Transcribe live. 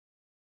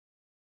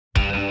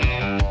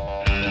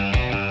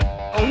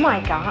my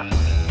God.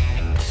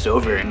 So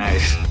very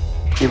nice.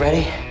 You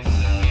ready?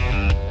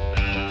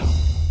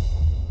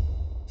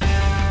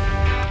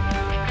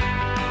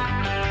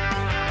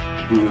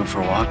 You wanna go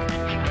for a walk?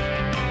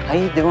 How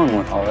you doing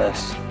with all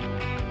this?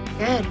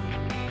 Good.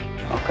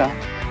 Okay.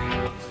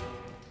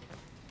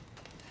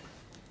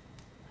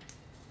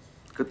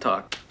 Good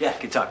talk. Yeah,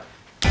 good talk.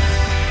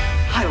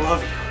 I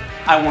love you.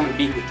 I want to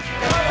be with you.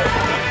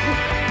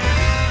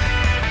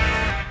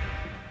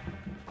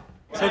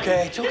 It's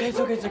okay. It's okay. It's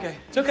okay. It's okay.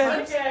 It's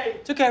okay.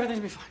 It's okay. Everything's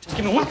gonna be fine. Just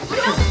give me one.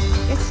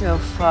 It's no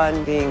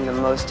fun being the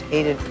most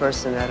hated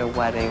person at a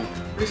wedding.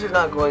 This is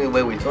not going the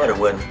way we thought it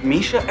would.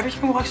 Misha, every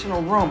time he walks in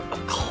a room, a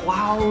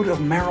cloud of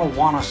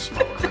marijuana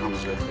smoke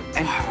comes with it.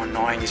 And how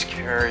annoying is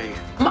Carrie?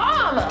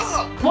 Mom!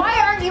 Why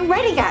aren't you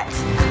ready yet?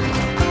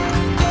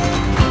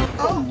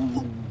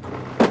 I'm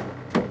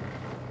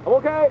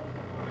okay.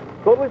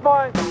 Totally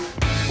fine.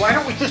 Why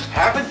don't we just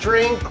have a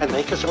drink and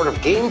make a sort of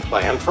game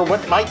plan for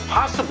what might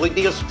possibly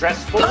be a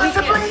stressful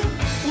weekend?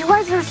 You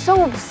guys are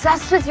so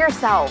obsessed with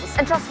yourselves.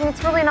 And trust me,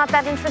 it's really not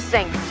that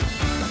interesting.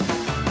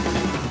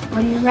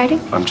 Are you ready?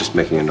 I'm just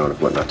making a note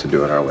of what not to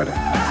do at our wedding.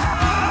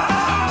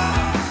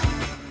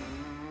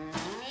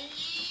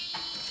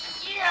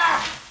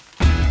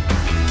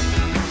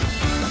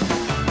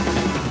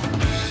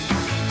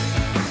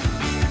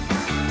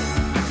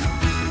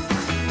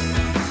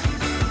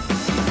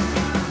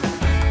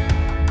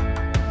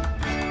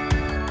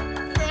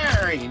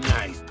 Very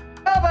nice.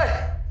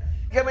 Albert,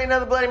 get me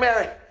another Bloody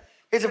Mary.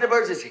 It's an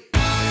emergency.